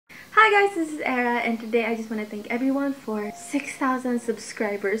guys, this is Era, and today I just want to thank everyone for 6,000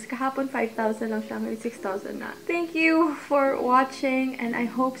 subscribers. Kahapon 5,000 lang siya, ngayon 6,000 na. Thank you for watching, and I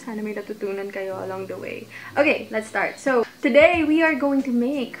hope sana may natutunan kayo along the way. Okay, let's start. So, today we are going to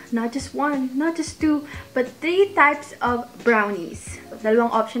make not just one, not just two, but 3 types of brownies.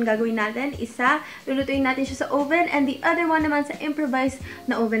 Dalawang option gagawin natin. Isa, lulutuin natin siya sa oven, and the other one naman sa improvised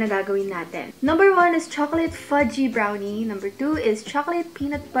na oven na gagawin natin. Number 1 is chocolate fudgy brownie. Number 2 is chocolate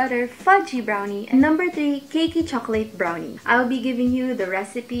peanut butter fudgy brownie. And number 3, cakey chocolate brownie. I'll be giving you the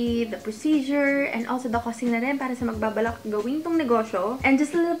recipe, the procedure, and also the costing na rin para sa magbabalak gawin tong negosyo. And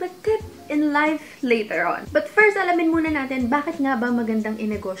just a little bit tip in life later on. But first, alamin muna natin bakit nga ba magandang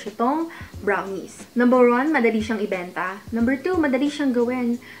inegosyo tong brownies. Number 1, madali siyang ibenta. Number 2, madali siyang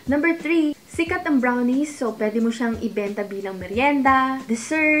gawin. Number 3, sikat ang brownies, so pwede mo siyang ibenta bilang merienda,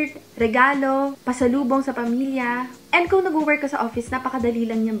 dessert, regalo, pasalubong sa pamilya. And kung nag-work ka sa office, napakadali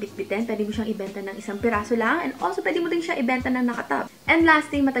lang niyang bitbitin. Pwede mo siyang ibenta ng isang piraso lang. And also, pwede mo din siyang ibenta ng nakatab. And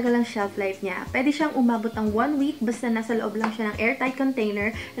lastly, matagal ang shelf life niya. Pwede siyang umabot ng 1 week basta nasa loob lang siya ng airtight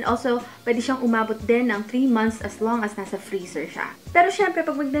container. And also, pwede siyang umabot din ng 3 months as long as nasa freezer siya. Pero syempre,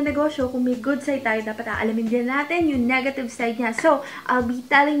 pag magnanegosyo, kung may good side tayo, dapat aalamin din natin yung negative side niya. So, I'll be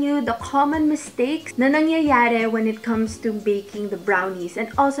telling you the common mistakes na nangyayari when it comes to baking the brownies.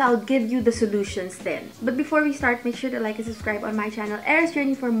 And also, I'll give you the solutions then. But before we start, make sure to like and subscribe on my channel, Era's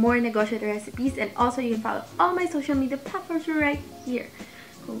Journey, for more negosyo recipes. And also, you can follow all my social media platforms right here.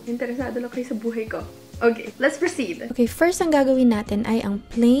 Kung interesado lang kayo sa buhay ko. Okay, let's proceed. Okay, first ang gagawin natin ay ang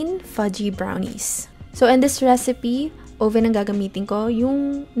plain fudgy brownies. So, in this recipe, oven ang gagamitin ko.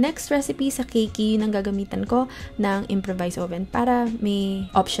 Yung next recipe sa cakey, yun ang gagamitan ko ng improvised oven para may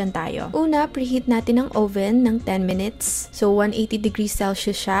option tayo. Una, preheat natin ang oven ng 10 minutes. So, 180 degrees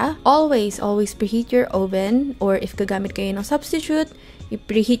Celsius siya. Always preheat your oven, or if gagamit kayo ng substitute,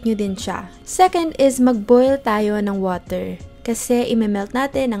 i-preheat nyo din siya. Second is mag-boil tayo ng water kasi imemelt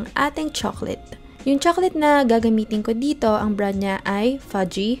natin ang ating chocolate. Yung chocolate na gagamitin ko dito, ang brand niya ay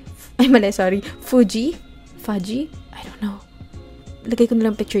Fudgy. Fuji. Fudgy? I don't know. Lagay ko na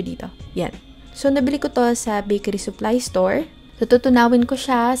lang picture dito. Yan. So, nabili ko to sa bakery supply store. So, tutunawin ko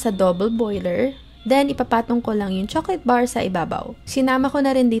siya sa double boiler. Then, ipapatong ko lang yung chocolate bar sa ibabaw. Sinama ko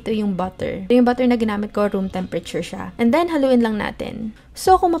na rin dito yung butter. Yung butter na ginamit ko, room temperature siya. And then, haluin lang natin.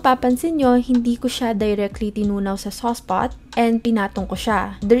 So, kung mapapansin nyo, hindi ko siya directly tinunaw sa sauce pot and pinatong ko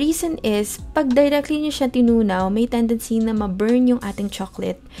siya. The reason is, pag directly nyo siya tinunaw, may tendency na ma-burn yung ating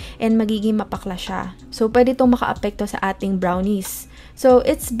chocolate and magiging mapakla siya. So, pwede itong maka-apekto sa ating brownies. So,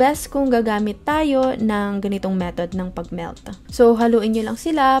 it's best kung gagamit tayo ng ganitong method ng pag-melt. So, haluin nyo lang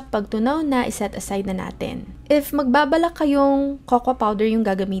sila. Pag tunaw na, iset aside na natin. If magbabalak kayong cocoa powder yung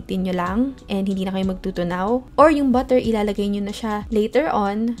gagamitin nyo lang and hindi na kayo magtutunaw, or yung butter ilalagay nyo na siya later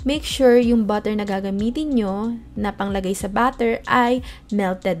on, make sure yung butter na gagamitin nyo na panglagay sa batter ay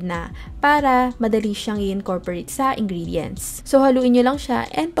melted na para madali siyang i-incorporate sa ingredients. So, haluin nyo lang siya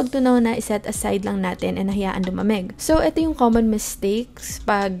and pag tunaw na, iset aside lang natin and hayaan lumamig. So, ito yung common mistakes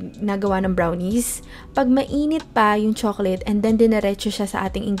pag nagawa ng brownies. Pag mainit pa yung chocolate and then dinaretso siya sa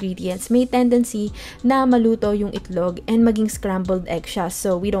ating ingredients, may tendency na maluto yung itlog and maging scrambled egg siya.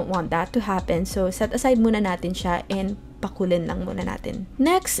 So, we don't want that to happen. So, set aside muna natin siya and pakulin lang muna natin.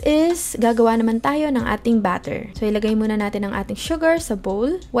 Next is, gagawa naman tayo ng ating batter. So, ilagay muna natin ang ating sugar sa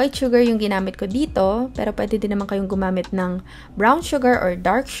bowl. White sugar yung ginamit ko dito, pero pwede din naman kayong gumamit ng brown sugar or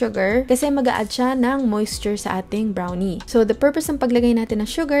dark sugar kasi mag-a-add siya ng moisture sa ating brownie. So, the purpose ng paglagay natin ng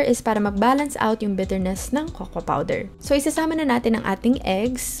sugar is para mag-balance out yung bitterness ng cocoa powder. So, isasama na natin ang ating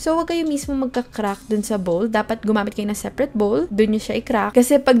eggs. So, huwag kayo mismo magka-crack dun sa bowl. Dapat gumamit kayo ng separate bowl. Dun nyo siya i-crack.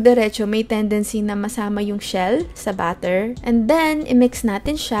 Kasi pag diretso, may tendency na masama yung shell sa batter. And then, i-mix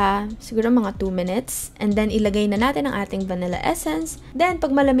natin siya, siguro mga 2 minutes. And then, ilagay na natin ang ating vanilla essence. Then,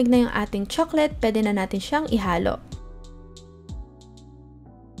 pag malamig na yung ating chocolate, pwede na natin siyang ihalo.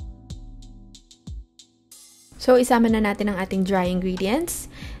 So, isama na natin ang ating dry ingredients.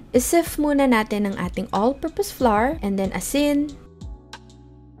 I-sift muna natin ang ating all-purpose flour, and then asin,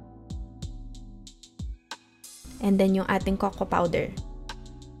 and then yung ating cocoa powder.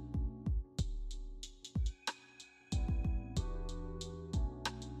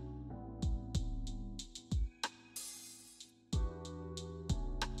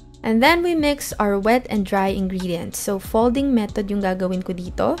 And then we mix our wet and dry ingredients. So, folding method yung gagawin ko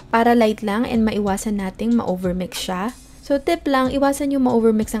dito para light lang and maiwasan nating ma-overmix siya. So, So tip lang, iwasan yung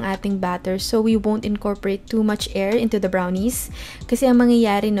ma-overmix ang ating batter so we won't incorporate too much air into the brownies. Kasi ang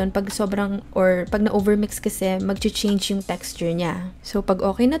mangyayari nun, pag sobrang, or pag na-overmix kasi, mag-change yung texture niya. So pag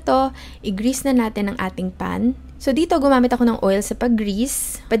okay na to, i-grease na natin ang ating pan. So dito, gumamit ako ng oil sa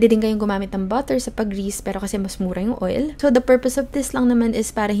pag-grease. Pwede din kayong gumamit ng butter sa pag-grease, pero kasi mas mura yung oil. So the purpose of this lang naman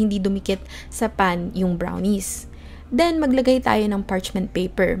is para hindi dumikit sa pan yung brownies. Then, maglagay tayo ng parchment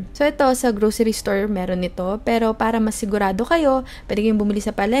paper. So ito, sa grocery store, meron nito. Pero para mas sigurado kayo, pwede kayong bumili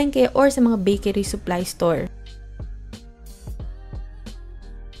sa palengke or sa mga bakery supply store.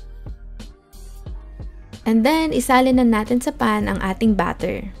 And then, isalin na natin sa pan ang ating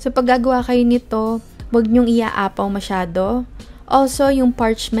batter. So pag gagawa kayo nito, huwag niyong iaapaw masyado. Also, yung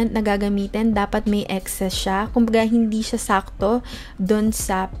parchment na gagamitin, dapat may excess siya. Kumbaga, hindi siya sakto dun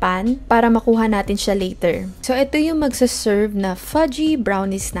sa pan para makuha natin siya later. So, ito yung magsaserve na fudgy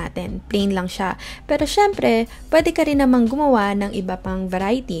brownies natin. Plain lang siya. Pero syempre, pwede ka rin namang gumawa ng iba pang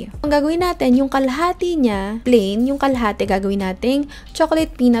variety. Ang gagawin natin, yung kalahati niya, plain, yung kalahati gagawin nating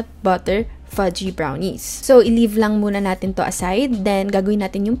chocolate peanut butter fudgy brownies. So, i-leave lang muna natin to aside. Then, gagawin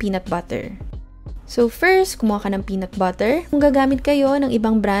natin yung peanut butter. So first, kumuha ka ng peanut butter. Kung gagamit kayo ng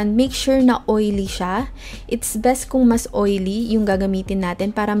ibang brand, make sure na oily siya. It's best kung mas oily yung gagamitin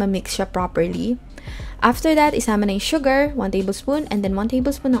natin para ma-mix siya properly. After that, isama na yung sugar, 1 tablespoon, and then 1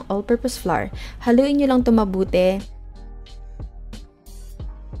 tablespoon ng all-purpose flour. Haluin nyo lang ito mabuti.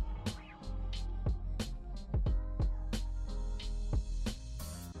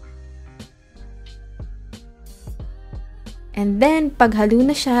 And then, pag halo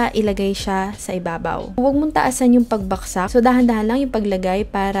na siya, ilagay siya sa ibabaw. Huwag mong taasan yung pagbaksak. So, dahan-dahan lang yung paglagay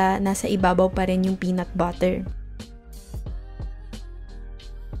para nasa ibabaw pa rin yung peanut butter.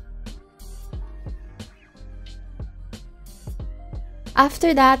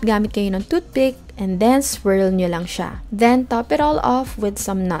 After that, gamit kayo ng toothpick and then swirl nyo lang siya. Then, top it all off with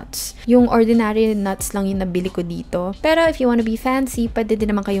some nuts. Yung ordinary nuts lang yung nabili ko dito. Pero if you wanna be fancy, pwede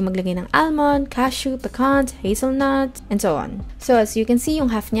din naman kayo maglagay ng almond, cashew, pecans, hazelnuts, and so on. So, as you can see, yung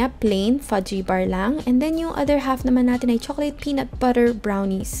half niya, plain, fudgy bar lang. And then, yung other half naman natin ay chocolate peanut butter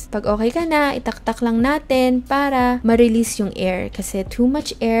brownies. Pag okay ka na, itaktak lang natin para ma-release yung air. Kasi too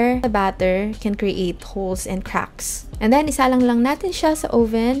much air sa batter can create holes and cracks. And then, isalang lang natin siya sa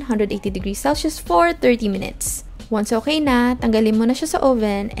oven, 180 degrees Celsius for 30 minutes. Once okay na, tanggalin mo na siya sa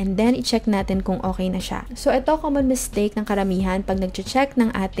oven and then i-check natin kung okay na siya. So, ito common mistake ng karamihan pag nag-check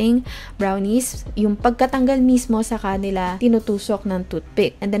ng ating brownies, yung pagkatanggal mismo sa kanila, tinutusok ng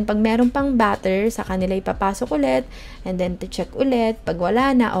toothpick. And then, pag meron pang batter, sa kanila ipapasok ulit and then to-check ulit. Pag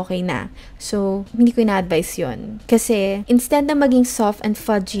wala na, okay na. So, hindi ko ina-advise yun. Kasi, instead na maging soft and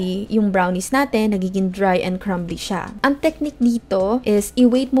fudgy yung brownies natin, nagiging dry and crumbly siya. Ang technique dito is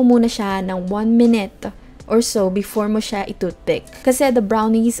i-wait mo muna siya ng 1 minute or so before mo siya i-toothpick. Kasi the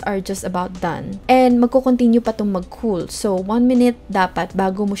brownies are just about done. And magko-continue pa itong mag-cool. So, 1 minute dapat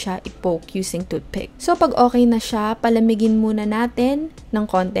bago mo siya i-poke using toothpick. So, pag okay na siya, palamigin muna natin ng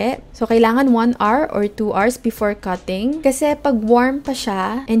konti. So, kailangan 1 hour or 2 hours before cutting. Kasi pag warm pa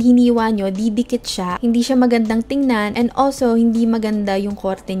siya and hiniwa nyo, didikit siya, hindi siya magandang tingnan and also hindi maganda yung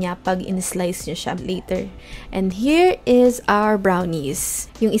korte niya pag in-slice nyo siya later. And here is our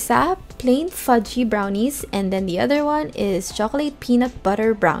brownies. Yung isa, plain fudgy brownies, and then the other one is chocolate peanut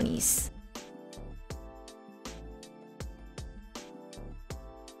butter brownies.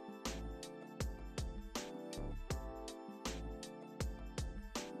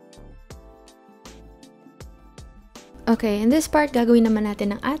 Okay, in this part, gagawin naman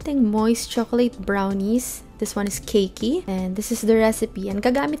natin ang ating moist chocolate brownies. This one is Cakey, and this is the recipe. And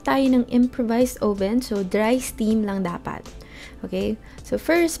gagamit tayo ng improvised oven, so dry steam lang dapat. Okay? So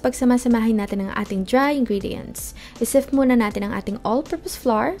first, pagsamasamahin natin ang ating dry ingredients. I-sift muna natin ang ating all-purpose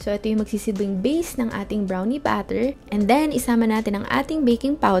flour. So ito yung magsisilbing base ng ating brownie batter. And then, isama natin ang ating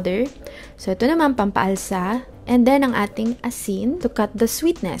baking powder. So ito naman, pampaalsa. And then, ang ating asin to cut the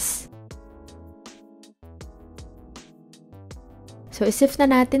sweetness. So, isift na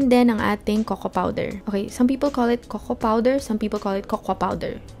natin din ang ating cocoa powder. Okay, some people call it cocoa powder, some people call it cocoa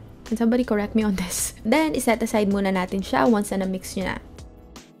powder. Can somebody correct me on this? Then, iset aside muna natin siya once na na-mix nyo na.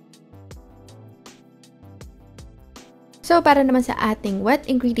 So, para naman sa ating wet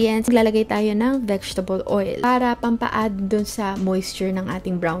ingredients, maglalagay tayo ng vegetable oil para pampa-add dun sa moisture ng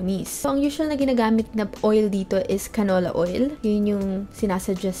ating brownies. So, ang usual na ginagamit na oil dito is canola oil. Yun yung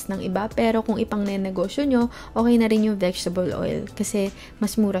sinasuggest ng iba. Pero kung ipang negosyo nyo, okay na rin yung vegetable oil kasi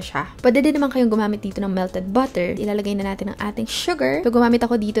mas mura siya. Pwede din naman kayong gumamit dito ng melted butter. Ilalagay na natin ang ating sugar. So, gumamit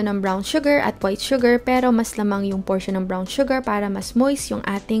ako dito ng brown sugar at white sugar pero mas lamang yung portion ng brown sugar para mas moist yung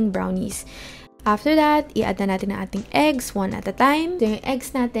ating brownies. After that, i-add na natin ang ating eggs one at a time. So, yung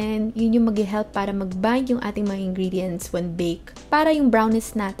eggs natin, yun yung mag-help para mag-bind yung ating mga ingredients when baked. Para yung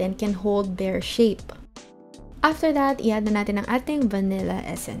brownies natin can hold their shape. After that, i-add na natin ang ating vanilla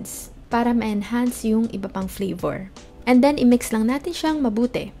essence para ma-enhance yung iba pang flavor. And then, i-mix lang natin siyang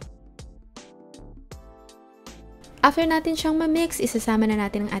mabuti. After natin siyang ma-mix, isasama na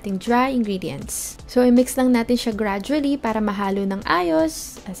natin ang ating dry ingredients. So, i-mix lang natin siya gradually para mahalo ng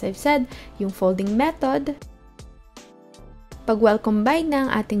ayos. As I've said, yung folding method. Pag well combined na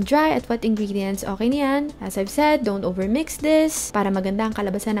ang ating dry at wet ingredients, okay na yan. As I've said, don't overmix this para maganda ang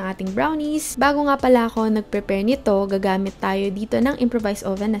kalabasan ng ating brownies. Bago nga pala ako nag-prepare nito, gagamit tayo dito ng improvised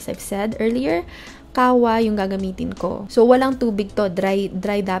oven as I've said earlier. Kawa yung gagamitin ko. So, walang tubig to. Dry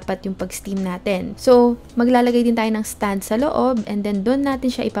dapat yung pag-steam natin. So, maglalagay din tayo ng stand sa loob and then doon natin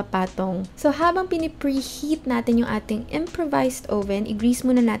siya ipapatong. So, habang pinipreheat natin yung ating improvised oven, i-grease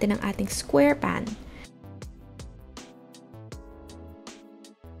muna natin ang ating square pan.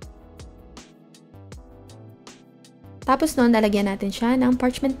 Tapos noon, lalagyan natin siya ng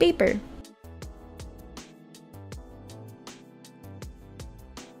parchment paper.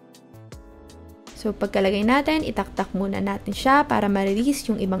 So, pagkalagay natin, itaktak muna natin siya para ma-release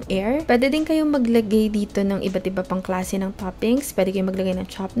yung ibang air. Pwede din kayong maglagay dito ng iba't iba pang klase ng toppings. Pwede kayong maglagay ng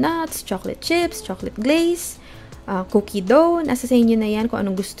chopped nuts, chocolate chips, chocolate glaze, cookie dough. Nasa sa inyo na yan kung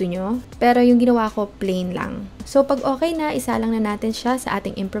anong gusto nyo. Pero yung ginawa ko, plain lang. So, pag okay na, isalang na natin siya sa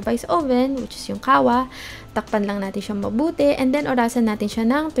ating improvised oven, which is yung kawa. Takpan lang natin siyang mabuti, and then orasan natin siya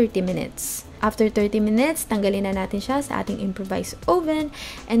ng 30 minutes. After 30 minutes, tanggalin na natin siya sa ating improvised oven,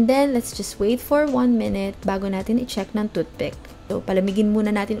 and then let's just wait for 1 minute bago natin i-check ng toothpick. So, palamigin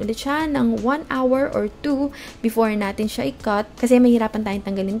muna natin ulit siya ng 1 hour or 2 before natin siya i-cut, kasi mahirapan tayong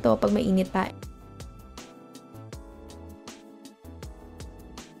tanggalin to pag mainit pa.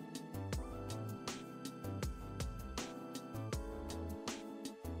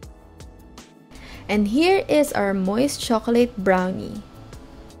 And here is our moist chocolate brownie.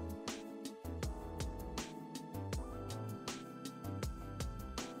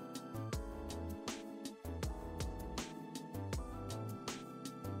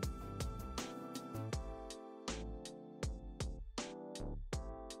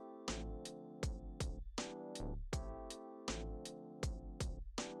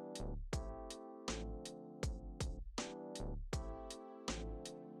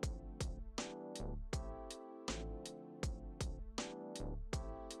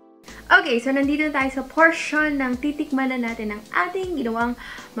 Okay, so nandito na tayo sa portion ng titikman na natin ng ating ginawang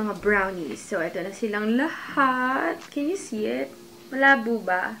mga brownies. So, ito na silang lahat. Can you see it? Malabo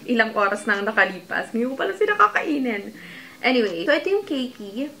ba? Ilang oras nang nakalipas. Ngayon ko pala sila kakainin. Anyway, so ito yung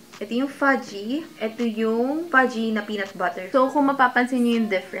cakey. Ito yung fudgy. Ito yung fudgy na peanut butter. So, kung mapapansin nyo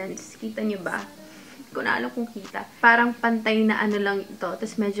yung difference, kita nyo ba? Hindi ko na alam kung kita. Parang pantay na ano lang ito.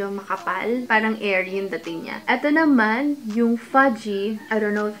 Tapos medyo makapal. Parang airy yung dating niya. Ito naman, yung fudgy. I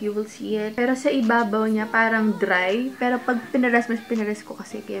don't know if you will see it. Pero sa ibabaw niya, parang dry. Pero pag pinares, mas pinares ko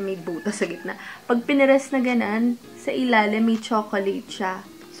kasi kaya may butas sa gitna. Pag pinares na ganan, sa ilalim may chocolate siya.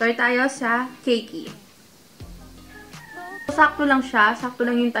 Start tayo sa cakey. Sakto lang siya. Sakto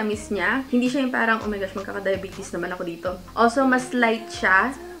lang yung tamis niya. Hindi siya yung parang, oh my gosh, magkaka-diabetes naman ako dito. Also, mas light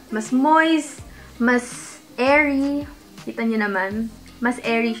siya. Mas moist. Mas airy. Kita nyo naman. Mas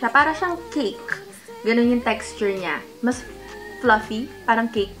airy siya. Para siyang cake. Ganun yung texture niya. Mas fluffy. Parang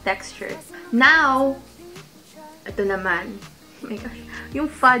cake texture. Now, ito naman. Oh my gosh. Yung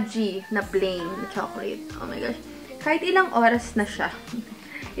fudgy na plain na chocolate. Oh my gosh. Kahit ilang oras na siya.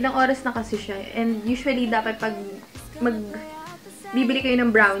 Ilang oras na kasi siya. And usually, dapat pag bibili kayo ng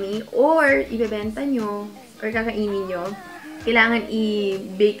brownie or ibebenta nyo or kakainin nyo, kailangan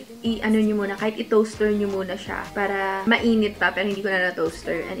ano nyo muna, kahit i-toaster nyo muna siya para mainit pa, pero hindi ko na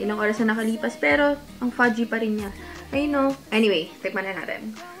na-toaster. And ilang oras na nakalipas, pero ang fudgy pa rin niya. I know. Anyway, tikman na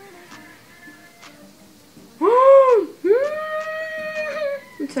natin.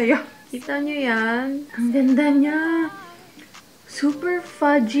 Ang saya. Kita nyo yan? Ang ganda niya. Super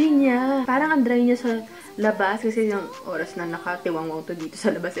fudgy niya. Parang ang dry niya sa labas kasi yung oras na nakatiwang to dito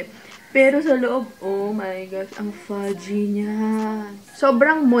sa labas eh. Pero sa loob, oh my gosh, ang fudgy niya.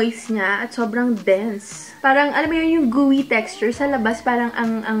 Sobrang moist niya at sobrang dense. Parang, alam mo yun, yung gooey texture. Sa labas, parang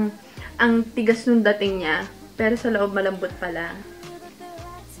ang tigas nung dating niya. Pero sa loob, malambot pala.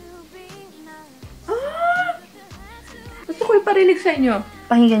 Ah! Gusto ko iparinig sa inyo.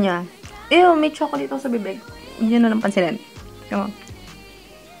 Pakinggan niyo. Ew, may chocolate ako sa bibig. Hindi nyo na lang pansinin. Come on.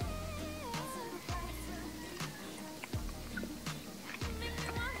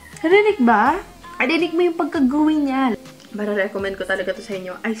 Narinig ba? Narinig mo yung pagka-gooey niya. Para recommend ko talaga to sa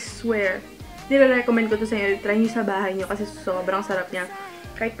inyo. I swear. Nire-recommend ko to sa inyo. Try nyo sa bahay nyo kasi sobrang sarap niya.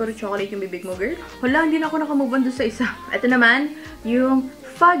 Kahit puro chocolate yung bibig mo, girl. Hala, hindi na ako nakamove on doon sa isa. Ito naman, yung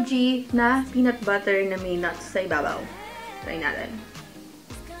fudgy na peanut butter na may nuts sa ibabaw. Try natin.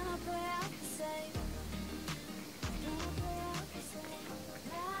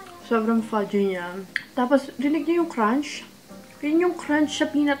 Sobrang fudgy niya. Tapos, rinig niyo yung crunch? Yun yung crunch sa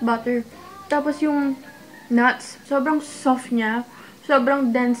peanut butter. Tapos yung nuts, sobrang soft niya.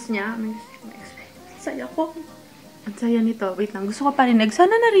 Sobrang dense niya. Saya ko. Ang saya nito. Wait lang, gusto ko parinig.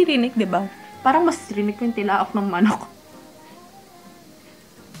 Sana naririnig, diba? Parang mas rinig ko yung tilaok ng manok.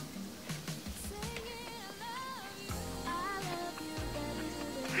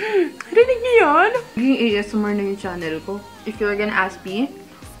 Rinig niyo yun? Naging ASMR na yung channel ko. If you're gonna ask me,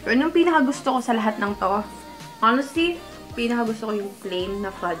 yun yung pinakagusto ko sa lahat ng to. Honestly, pinakagusto ko yung plain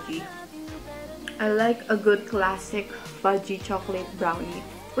na fudgy. I like a good classic fudgy chocolate brownie.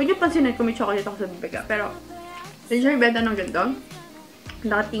 Huwag niyo pansinin kung may chocolate ako sa bibig, pero pwede siya ibenta ng ganito.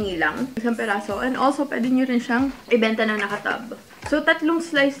 Nakatingi lang. Isang peraso. And also, pwede niyo rin siyang ibenta ng nakatab. So, 3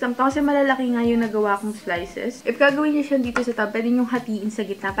 slice lang to kasi malalaki nga yung nagawa kong slices. If gagawin niyo siya dito sa tab, pwede niyo hatiin sa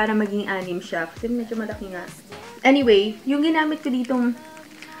gitna para maging 6 siya. Kasi medyo malaki nga. Anyway, yung ginamit ko ditong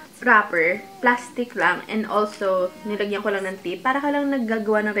wrapper, plastic lang, and also, nilagyan ko lang ng tape para ka lang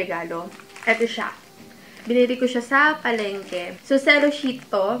naggagawa ng regalo. Ito siya. Binili ko siya sa palengke. So, cello sheet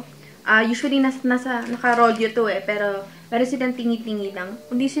to. Usually, naka-rodyo to pero meron silang tingi-tingi lang.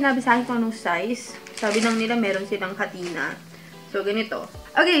 Hindi sinabi sa akin kung anong size. Sabi lang nila, meron silang katina. So, ganito.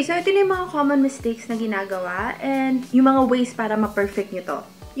 Okay, so ito na yung mga common mistakes na ginagawa and yung mga ways para ma-perfect nyo to.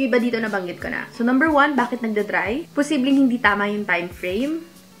 Yung iba dito nabanggit ko na. So, number 1, bakit nagda-dry? Posibleng hindi tama yung time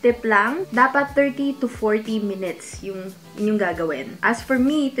frame. Tip lang, dapat 30 to 40 minutes yung inyong gagawin. As for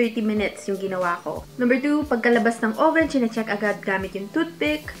me, 30 minutes yung ginawa ko. Number 2, pagkalabas ng oven, chinecheck agad gamit yung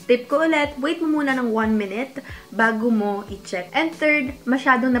toothpick. Tip ko ulit, wait mo muna ng 1 minute bago mo i-check. And third,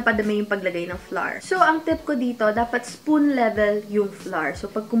 masyadong napadami yung paglagay ng flour. So, ang tip ko dito, dapat spoon level yung flour. So,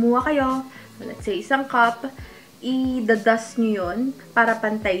 pag kumuha kayo, let's say 1 cup, i-dust nyo yun para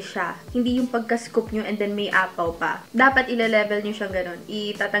pantay siya. Hindi yung pagka-scoop nyo and then may apaw pa. Dapat ile-level nyo siyang ganun.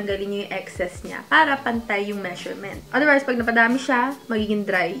 Itatanggalin nyo yung excess niya para pantay yung measurement. Otherwise, pag napadami siya, magiging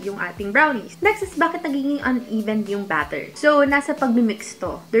dry yung ating brownies. Next is, bakit nagiging uneven yung batter? So, nasa pagmimix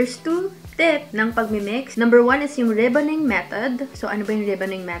to. There's 2 tip ng pagmimix. Number 1 is yung ribboning method. So, ano ba yung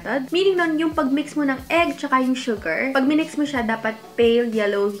ribboning method? Meaning nun, yung pagmix mo ng egg tsaka yung sugar. Pag minix mo siya, dapat pale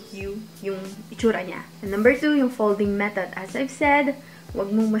yellow hue yung itsura niya. And number 2, yung folding method. As I've said,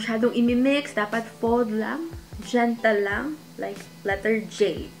 huwag mong masyadong imimix. Dapat fold lang. Gentle lang. Like letter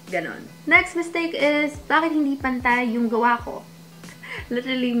J. Ganon. Next mistake is, bakit hindi pantay yung gawa ko?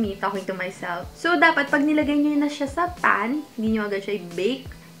 Literally me talking to myself. So, dapat pag nilagay nyo na siya sa pan, hindi nyo agad siya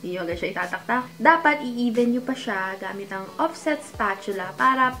i-bake. Hindi nyo agad siya itataktak. Dapat i-even nyo pa siya gamit ang offset spatula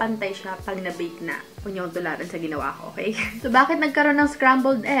para pantay siya pag na-bake na. Huwag nyo tularan sa ginawa ko, okay? So, bakit nagkaroon ng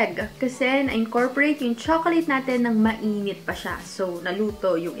scrambled egg? Kasi na-incorporate yung chocolate natin ng mainit pa siya. So,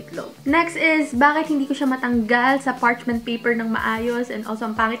 naluto yung itlog. Next is, bakit hindi ko siya matanggal sa parchment paper ng maayos and also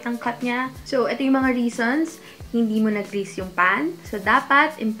ang pangit ng cut niya? So, ito yung mga reasons. Hindi mo nag-grease yung pan. So,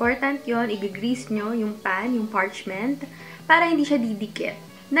 dapat, important yon, i-grease nyo yung pan, yung parchment, para hindi siya didikit.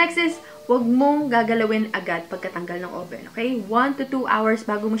 Next is, huwag mong gagalawin agad pagkatanggal ng oven, okay? 1 to 2 hours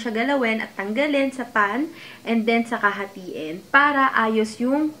bago mo siya galawin at tanggalin sa pan and then saka hatiin para ayos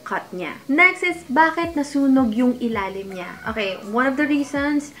yung cut niya. Next is, bakit nasunog yung ilalim niya? Okay, one of the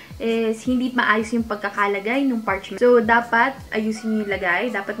reasons is hindi maayos yung pagkakalagay ng parchment. So, dapat ayusin yung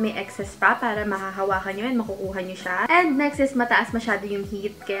lagay. Dapat may excess pa para makahawakan nyo and makukuha nyo siya. And next is, mataas masyado yung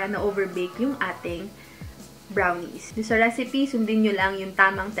heat kaya na-overbake yung ating brownies. Sa recipe, sundin nyo lang yung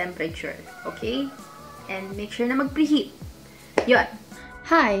tamang temperature. Okay? And make sure na mag-preheat. Yun.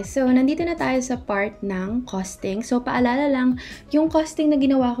 Hi! So, nandito na tayo sa part ng costing. So, paalala lang, yung costing na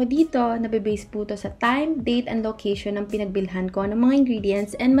ginawa ko dito, nabibase po to sa time, date, and location ng pinagbilhan ko ng mga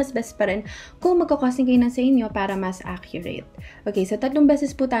ingredients and mas best pa rin kung magkakosting kayo na sa inyo para mas accurate. Okay, so 3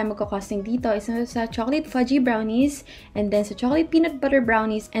 beses po tayo magkakosting dito. Isa sa chocolate fudgy brownies, and then sa chocolate peanut butter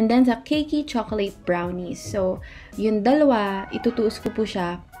brownies, and then sa cakey chocolate brownies. So, yung dalawa, itutuos ko po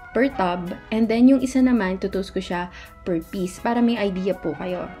siya per tub, and then yung isa naman, tutus ko siya per piece para may idea po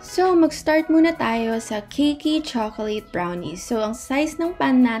kayo. So, mag-start muna tayo sa cakey chocolate brownies. So, ang size ng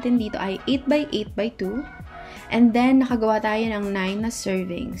pan natin dito ay 8x8x2, and then nakagawa tayo ng 9 na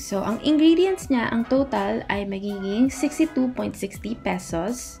serving. So, ang ingredients niya, ang total ay magiging 62.60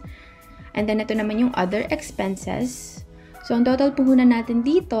 pesos. And then, ito naman yung other expenses. So, ang total puhunan natin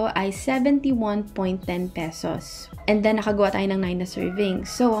dito ay 71.10 pesos. And then, nakagawa tayo ng 9 na serving.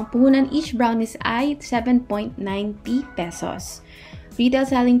 So, ang puhunan each brownies ay 7.90 pesos. Retail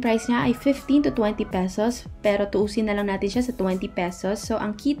selling price niya ay 15 to 20 pesos, pero tuusin na lang natin siya sa 20 pesos. So,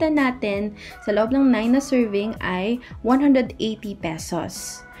 ang kita natin sa loob ng 9 na serving ay 180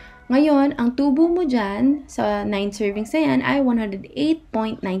 pesos. Ngayon, ang tubo mo dyan sa 9 servings na yan ay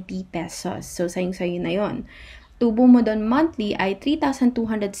 108.90 pesos. So, sayong-sayo na yon. Tubo mo doon monthly ay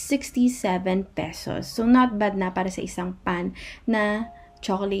 3,267 pesos. So, not bad na para sa isang pan na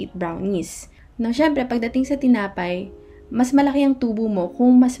chocolate brownies. Now, syempre, pagdating sa tinapay, mas malaki ang tubo mo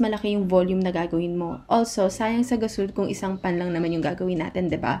kung mas malaki yung volume na gagawin mo. Also, sayang sa gasol kung isang pan lang naman yung gagawin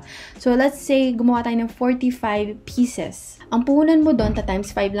natin, diba? So, let's say, gumawa tayo ng 45 pieces. Ang puhunan mo doon,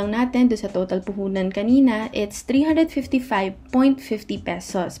 times 5 lang natin, doon sa total puhunan kanina, it's 355.50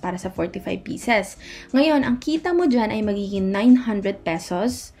 pesos para sa 45 pieces. Ngayon, ang kita mo dyan ay magiging 900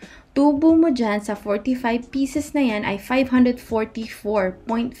 pesos. Tubo mo dyan sa 45 pieces na yan ay 544.50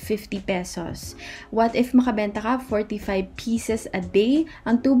 pesos. What if makabenta ka 45 pieces a day?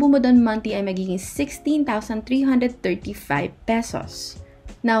 Ang tubo mo doon monthly ay magiging 16,335 pesos.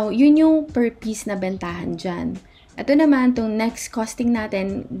 Now, yun yung per piece na bentahan dyan. Ito naman, itong next costing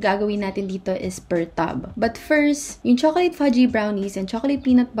natin, gagawin natin dito is per tub. But first, yung chocolate fudgy brownies and chocolate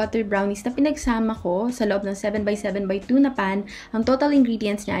peanut butter brownies na pinagsama ko sa loob ng 7x7x2 na pan, ang total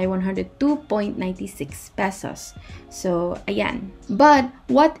ingredients niya ay 102.96 pesos. So, ayan. But,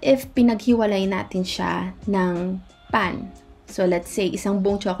 what if pinaghiwalay natin siya ng pan? So, let's say, isang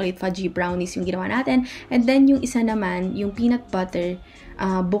buong chocolate fudgy brownies yung ginawa natin, and then yung isa naman, yung peanut butter,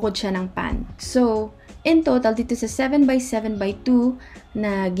 bukod siya ng pan. So, in total, dito sa 7x7x2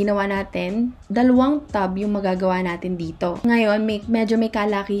 na ginawa natin, 2 tub yung magagawa natin dito. Ngayon, medyo may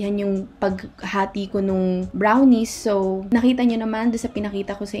kalakihan yung paghati ko nung brownies. So, nakita nyo naman doon sa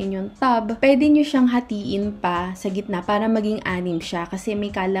pinakita ko sa inyong tub, pwede nyo siyang hatiin pa sa gitna para maging 6 siya. Kasi may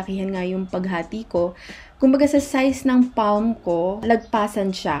kalakihan nga yung paghati ko. Kumbaga sa size ng palm ko,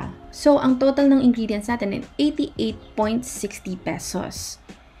 lagpasan siya. So, ang total ng ingredients natin ay 88.60 pesos.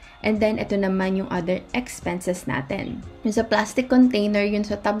 And then, ito naman yung other expenses natin. Yung sa plastic container, yun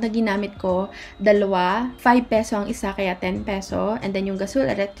sa tub na ginamit ko, 2, 5 peso ang isa, kaya 10 peso. And then, yung gasol,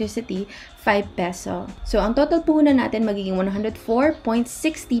 electricity, 5 peso. So, ang total puhunan natin magiging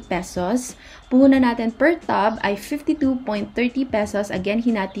 104.60 pesos. Puhunan natin per tub ay 52.30 pesos. Again,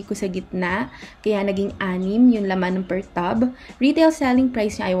 hinati ko sa gitna, kaya naging 6 yung laman ng per tub. Retail selling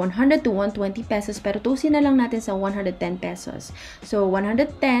price niya ay 100 to 120 pesos, pero tusin na lang natin sa 110 pesos. So,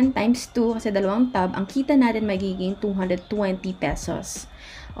 110 times 2, kasi 2 tub, ang kita natin magiging 220 pesos.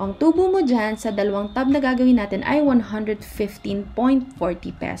 Ang tubo mo dyan sa 2 tub na gagawin natin ay 115.40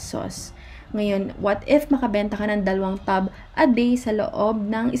 pesos. Ngayon, what if makabenta ka ng 2 tub a day sa loob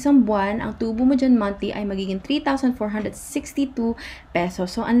ng isang buwan? Ang tubo mo dyan monthly ay magiging 3,462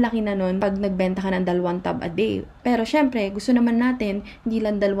 pesos. So, ang laki na nun pag nagbenta ka ng 2 tub a day. Pero, syempre, gusto naman natin, hindi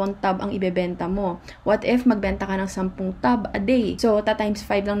lang 2 tub ang ibebenta mo. What if magbenta ka ng 10 tub a day? So, times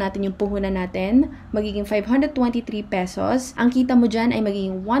 5 lang natin yung puhunan natin. Magiging 523 pesos. Ang kita mo dyan ay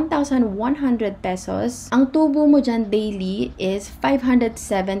magiging 1,100 pesos. Ang tubo mo dyan daily is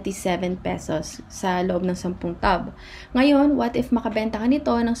 577 pesos sa loob ng 10 tub. Ngayon, what if makabenta ka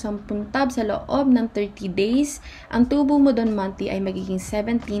nito ng 10 tub sa loob ng 30 days? Ang tubo mo doon monthly ay magiging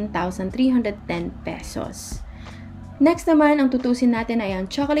 17,310 pesos. Next naman, ang tutusin natin ay ang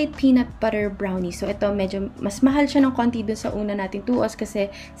chocolate peanut butter brownie. So, ito medyo mas mahal siya ng konti dun sa una nating tuos kasi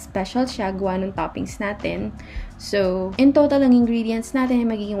special siya, gawa ng toppings natin. So, in total, ang ingredients natin ay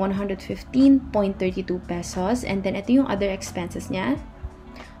magiging 115.32 pesos. And then, ito yung other expenses niya.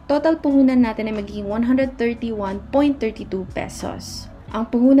 Total puhunan natin ay magiging 131.32 pesos. Ang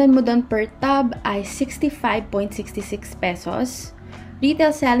puhunan mo doon per tub ay 65.66 pesos.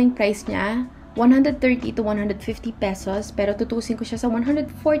 Retail selling price niya, 130 to 150 pesos, pero tutusin ko siya sa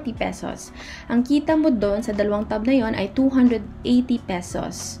 140 pesos. Ang kita mo doon sa 2 tub na yon ay 280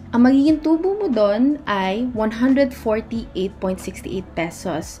 pesos. Ang magiging tubo mo doon ay 148.68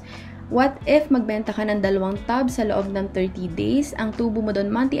 pesos. What if magbenta ka ng 2 tub sa loob ng 30 days? Ang tubo mo doon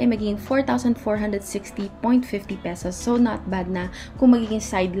monthly ay magiging 4,460.50 pesos. So, not bad na kung magiging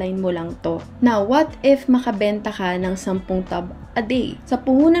sideline mo lang to. Now, what if makabenta ka ng 10 tub a day? Sa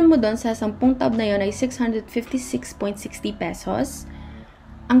puhunan mo doon sa 10 tub na yon ay 656.60 pesos.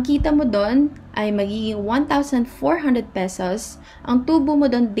 Ang kita mo doon ay magiging 1,400 pesos. Ang tubo mo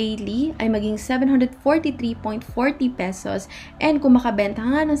doon daily ay magiging 743.40 pesos. And kung makabenta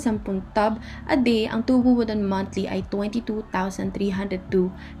nga ng 10 tub a day, ang tubo mo doon monthly ay 22,302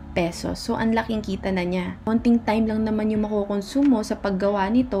 pesos. So, ang laking kita na niya. Konting time lang naman yung makukonsumo sa paggawa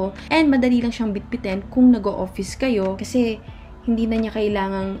nito and madali lang siyang bitbitin kung nag-o-office kayo kasi hindi na niya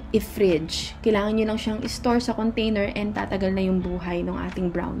kailangang i-fridge. Kailangan nyo lang siyang i-store sa container and tatagal na yung buhay ng ating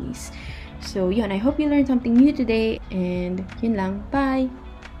brownies. So, yun. I hope you learned something new today and yun lang. Bye!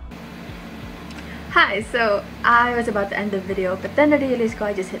 Hi, so I was about to end the video, but then I realized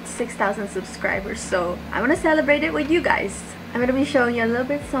I just hit 6,000 subscribers, so I want to celebrate it with you guys. I'm going to be showing you a little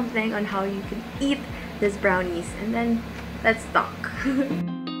bit something on how you can eat these brownies, and then let's talk.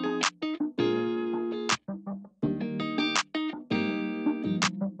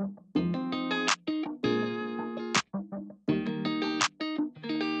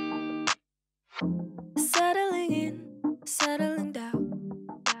 Settling in, settling down.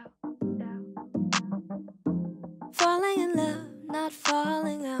 Falling in love, not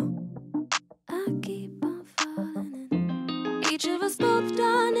falling out. I keep on falling in. Each of us both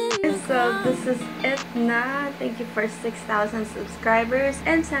done in. So this is it na. Thank you for 6,000 subscribers,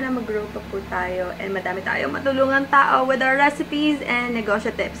 and sana mag-grow pa po tayo and madami tayong matulungan tao with our recipes and negosyo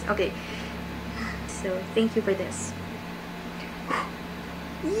tips. Okay, so thank you for this.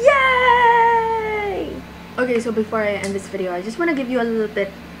 Yay! Okay, so before I end this video, I just want to give you a little bit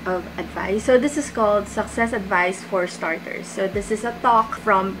of advice. So this is called Success Advice for Starters. So this is a talk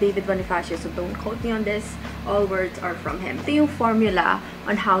from David Bonifacio, so don't quote me on this. All words are from him. Ito yung formula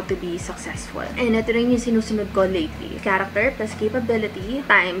on how to be successful. And ito rin yung sinusunod ko lately. Character plus capability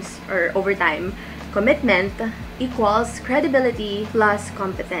times, or over time, commitment equals credibility plus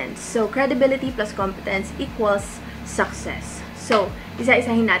competence. So credibility plus competence equals success. So,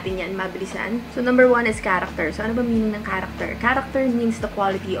 isa-isahin natin yan, mabilisan. So, number 1 is character. So, ano ba meaning ng character? Character means the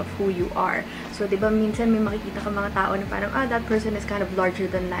quality of who you are. So, di ba, minsan may makikita ka mga tao na parang, that person is kind of larger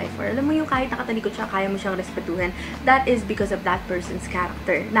than life. Or alam mo yung kahit nakatalikod siya, kaya mo siyang respetuhin. That is because of that person's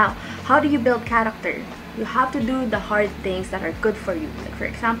character. Now, how do you build character? You have to do the hard things that are good for you. Like for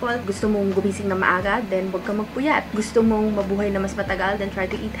example, gusto mong gumising na maaga, then huwag ka magpuyat. Gusto mong mabuhay na mas matagal, then try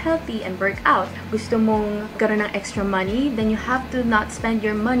to eat healthy and work out. Gusto mong karoon ng extra money, then you have to not spend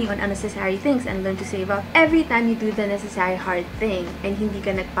your money on unnecessary things and learn to save up. Every time you do the necessary hard thing and hindi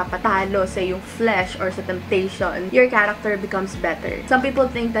ka nagpapatalo sa yung flesh or sa temptation, your character becomes better. Some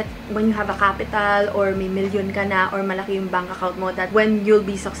people think that when you have a capital or may million ka na or malaki yung bank account mo, that when you'll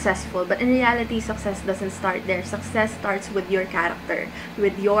be successful. But in reality, success doesn't start there. Success starts with your character,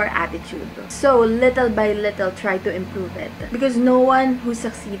 with your attitude. So, little by little, try to improve it. Because no one who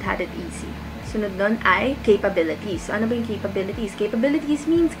succeed had it easy. Sunod nun ay capabilities. So, ano ba yung capabilities? Capabilities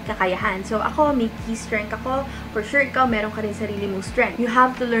means kakayahan. So, ako, may key strength ako. For sure, ikaw, meron ka rin sarili mong strength. You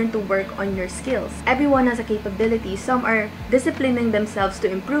have to learn to work on your skills. Everyone has a capability. Some are disciplining themselves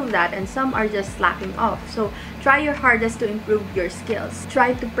to improve that, and some are just slacking off. So, try your hardest to improve your skills.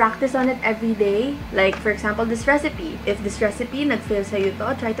 Try to practice on it every day. Like, for example, this recipe. If this recipe nag-fail sa'yo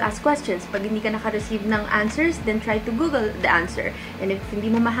to, try to ask questions. Pag hindi ka naka-receive ng answers, then try to Google the answer. And if hindi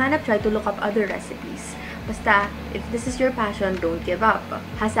mo mahanap, try to look up other recipes. Basta, if this is your passion, don't give up.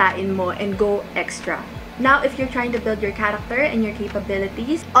 Hasain mo and go extra. Now, if you're trying to build your character and your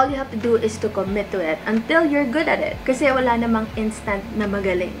capabilities, all you have to do is to commit to it until you're good at it. Kasi wala namang instant na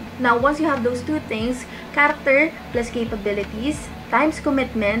magaling. Now, once you have those two things, character plus capabilities times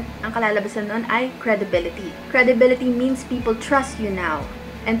commitment, ang kalalabasan nun ay credibility. Credibility means people trust you now.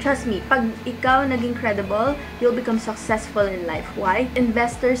 And trust me, pag ikaw naging credible, you'll become successful in life. Why?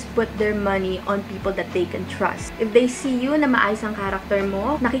 Investors put their money on people that they can trust. If they see you na maayos ang character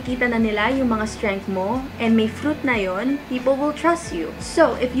mo, nakikita na nila yung mga strength mo, and may fruit na yon, people will trust you.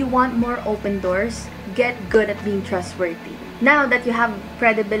 So, if you want more open doors, get good at being trustworthy. Now that you have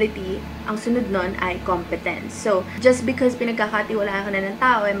credibility, ang sunod nun ay competence. So, just because pinagkakatiwalaan ka na ng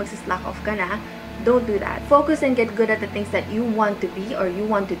tao ay magsaslack off ka na, don't do that. Focus and get good at the things that you want to be or you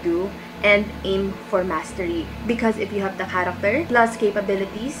want to do, and aim for mastery. Because if you have the character plus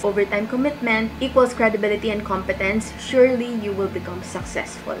capabilities, overtime commitment equals credibility and competence, surely you will become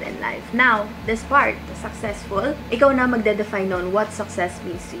successful in life. Now, this part, successful, ikaw na magde-define on what success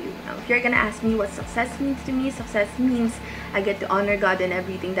means to you. Now, if you're gonna ask me what success means to me, success means I get to honor God in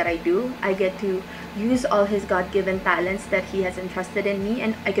everything that I do. I get to use all His God-given talents that He has entrusted in me,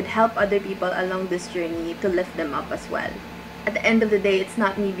 and I could help other people along this journey to lift them up as well. At the end of the day, it's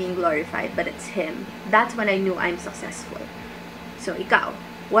not me being glorified, but it's Him. That's when I knew I'm successful. So, ikaw,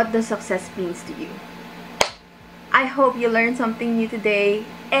 what does success means to you? I hope you learned something new today,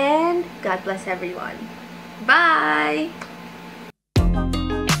 and God bless everyone. Bye!